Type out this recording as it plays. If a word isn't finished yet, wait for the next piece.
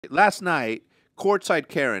Last night, Courtside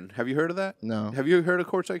Karen. Have you heard of that? No. Have you heard of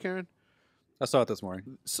Courtside Karen? I saw it this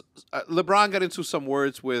morning. LeBron got into some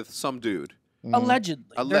words with some dude. Allegedly.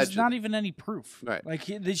 Alleged. There's not even any proof. Right. Like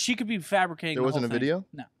she could be fabricating. There wasn't a video?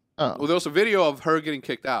 No. Oh. Well, there was a video of her getting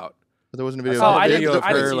kicked out. But there wasn't a video. saw A I video didn't- of I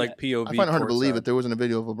didn't her see like that. POV. I find it hard to believe courtside. that there wasn't a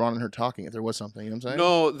video of LeBron and her talking. If there was something, you know what I'm saying?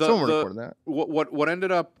 No, someone recorded that. What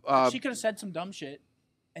ended up? She could have said some dumb shit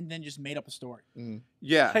and then just made up a story.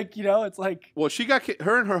 Yeah. Like, you know, it's like. Well, she got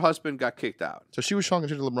her and her husband got kicked out. So she was talking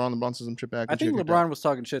shit to LeBron. LeBron says some shit back. I and she think got kicked LeBron out. was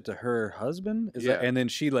talking shit to her husband. Is Yeah. that, and then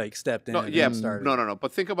she like stepped in. No, and yeah, started. no.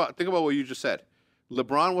 But think about what you just said.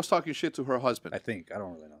 LeBron was talking shit to her husband. I think I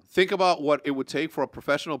don't really know. Think about what it would take for a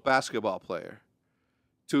professional basketball player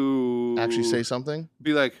to actually say something.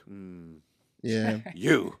 Be like, Yeah.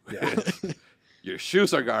 you, your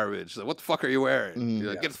shoes are garbage. Like, what the fuck are you wearing?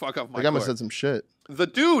 You're like, get the fuck off my The guy must court. have said some shit. The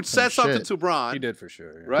dude said something shit. to LeBron. He did for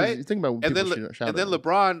sure. Yeah. Right? You think about And then, people and then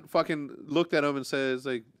LeBron fucking looked at him and says,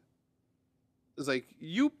 like, it's like,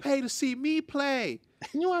 you pay to see me play.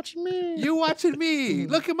 You watching me? You watching me.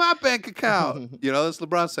 Look at my bank account. You know, that's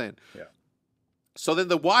LeBron saying. Yeah. So then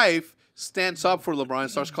the wife stands up for LeBron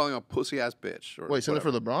and starts calling him a pussy ass bitch. Or Wait, send it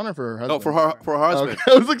for LeBron or for her husband? No, for her husband.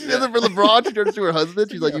 Okay. I was like, she sent it for LeBron. She turns to her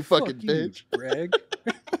husband. She's like, you fucking bitch. Greg.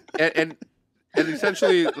 And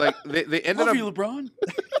essentially, like they ended Love up you, LeBron.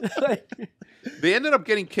 Like, they ended up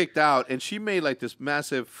getting kicked out, and she made like this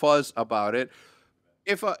massive fuzz about it.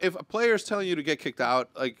 If a player is telling you to get kicked out,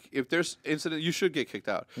 like if there's incident, you should get kicked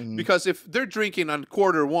out because if they're drinking on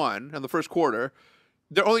quarter one, on the first quarter,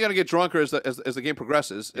 they're only gonna get drunker as the game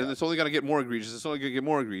progresses, and it's only gonna get more egregious. It's only gonna get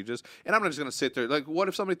more egregious, and I'm not just gonna sit there. Like, what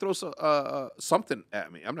if somebody throws something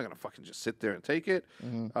at me? I'm not gonna fucking just sit there and take it.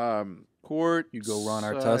 Court, You go run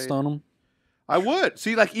our test on him. I would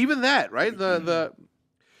see, like even that, right?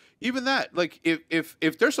 Even that, like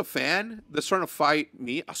if there's a fan that's trying to fight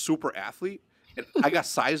me, a super athlete, and I got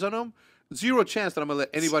size on him, zero chance that I'm gonna let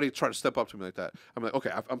anybody try to step up to me like that. I'm like,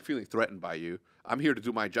 okay, I'm feeling threatened by you. I'm here to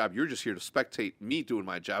do my job. You're just here to spectate me doing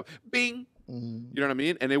my job. Bing, you know what I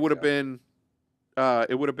mean? And it would have been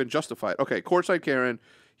justified. Okay, Courtside Karen,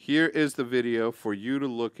 here is the video for you to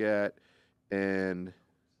look at. And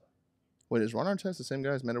wait, is Ron Artest the same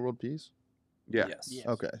guy as Meta World Peace? yeah, yes.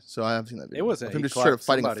 Okay, so I haven't seen that video. It wasn't. Of him He just started clapped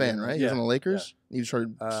fighting a somebody fan, in. right? He was Yeah. on the Lakers. He just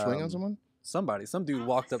started swinging on someone. Some dude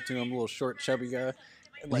walked up to him, a little short, chubby guy.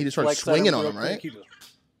 And, He just started flexed at swinging on real him, quick. right? He just-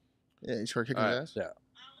 Yeah, he started kicking All right. his ass. yeah. All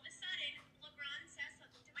of a sudden, LeBron says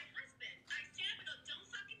something to my husband. I stand up and go, don't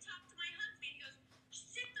fucking talk to my husband. He goes,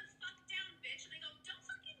 sit the fuck down, bitch. And I go, don't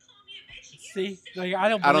fucking call me a bitch. See, like I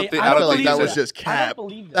don't I don't believe. think- I feel like believe that was just I cap. don't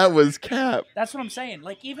believe That was cap. That's what I'm saying.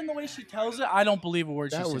 Like even the way she tells it, I don't believe a word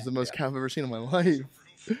she That was said. the most cap I've ever seen in my life.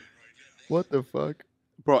 What the fuck?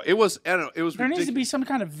 bro, it was. I don't know. It was. There needs to ridiculous. be some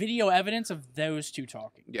kind of video evidence of those two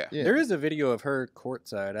talking. Yeah. Yeah. There is a video of her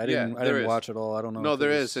courtside. I Yeah, didn't there is. watch it all. I don't know. No, if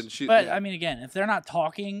there it is, was- and she. But I mean, again, if they're not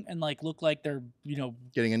talking and like look like they're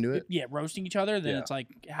Getting into it? yeah roasting each other, then Yeah. it's like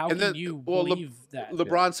how And can then, you well, believe that?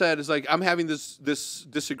 LeBron said, "Is like I'm having this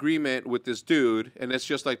disagreement with this dude, and it's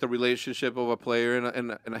just like the relationship of a player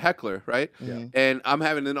and a heckler, right? Yeah. And I'm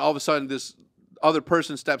having, and all of a sudden, this other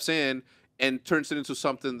person steps in and turns it into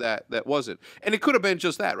something that wasn't. And it could have been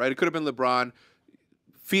just that, right? It could have been LeBron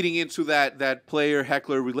feeding into that player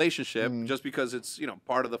heckler relationship just because it's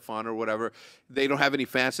part of the fun or whatever. They don't have any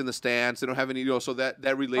fans in the stands. They don't have any so that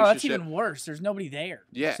relationship. Oh, that's even worse. There's nobody there.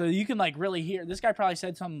 Yeah. So you can like really hear this guy probably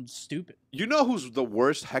said something stupid. You know who's the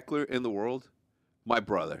worst heckler in the world? My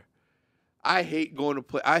brother. I hate going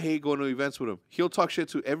to events with him. He'll talk shit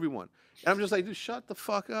to everyone. And I'm just like, dude, shut the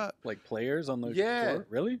fuck up. like players on the Yeah. floor?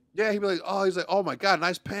 Really? Yeah, he'd be like, oh my God,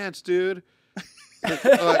 nice pants, dude.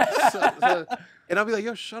 and I'll be like,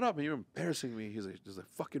 yo, shut up, man, you're embarrassing me. He's like, just like,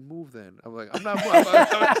 fucking move then. I'm like, I'm not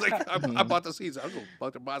I bought the seats. I'm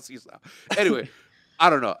going to buy seats now. Anyway, I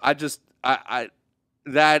don't know. I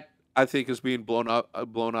think is being blown out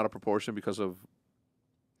of proportion because of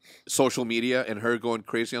social media and her going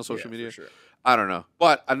crazy on social media. For sure. I don't know.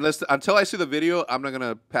 But until I see the video, I'm not going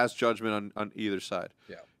to pass judgment on either side.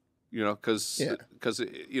 Yeah. Because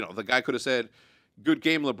the guy could have said, good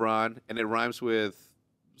game, LeBron, and it rhymes with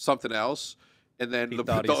something else. And then He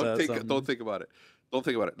thought he said something. don't think about it. Don't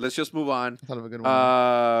think about it. Let's just move on. I thought of a good one.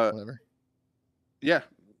 Whatever. Yeah.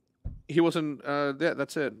 He wasn't, yeah,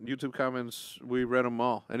 that's it. YouTube comments, we read them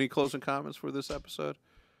all. Any closing comments for this episode?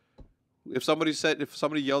 If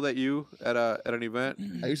somebody yelled at you at an event,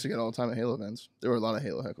 I used to get it all the time at Halo events. There were a lot of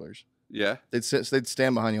Halo hecklers. yeah. They'd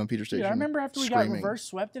stand behind you on Peter Station. Dude, I remember after we got screaming. reverse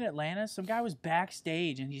swept in Atlanta, some guy was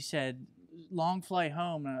backstage and he said, "Long flight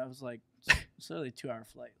home," and I was like, "It's literally a 2-hour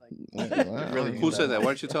flight." Like, Wow. Really? Who said that? Why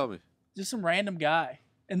didn't you tell me? just some random guy.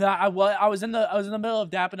 And then I was in the middle of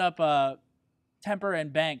dapping up Temper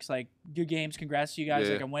and Banks, like, good games, congrats to you guys,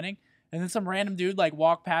 Yeah. like I'm winning. And then some random dude like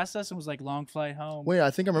walked past us and was like, long flight home. Wait, I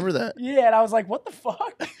think I remember that. Yeah, and I was like, what the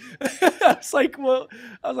fuck? I was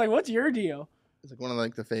like, what's your deal? It's like one of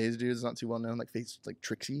like the FaZe dudes, not too well known, like FaZe like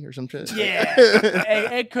Trixie or some shit. Yeah,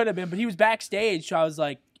 it could have been, but he was backstage, so I was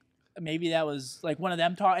like, maybe that was like one of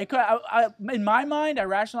them talking. In my mind, I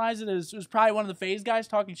rationalized it as it was probably one of the FaZe guys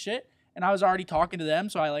talking shit, and I was already talking to them,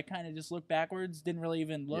 so I like kind of just looked backwards, didn't really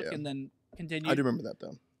even look, Yeah. and then continued. I do remember that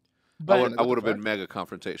though. But I would have been mega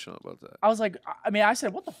confrontational about that. I was like, I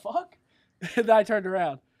said, what the fuck? Then I turned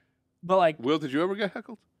around, but like, Will, did you ever get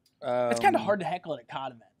heckled? it's kind of hard to heckle at a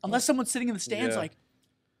COD event unless someone's sitting in the stands Yeah. like.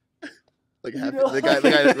 Like You Happy, know, the guy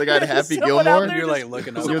in Happy someone out Gilmore. there You're just- like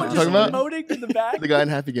looking You up. know what Someone I'm just talking about? emoting in the back. The guy in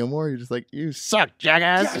Happy Gilmore. You're just like, you suck,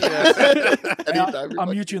 jackass. Anytime you're I'll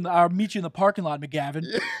like- meet you in the parking lot, McGavin.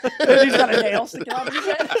 He's got a nail sticking out of his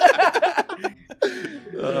head.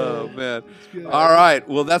 Oh man! All right,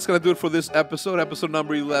 well that's gonna do it for this episode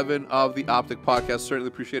number 11 of the Optic Podcast. Certainly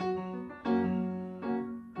appreciate it.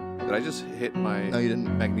 Did I just hit my No, you didn't.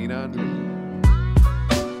 Magneton?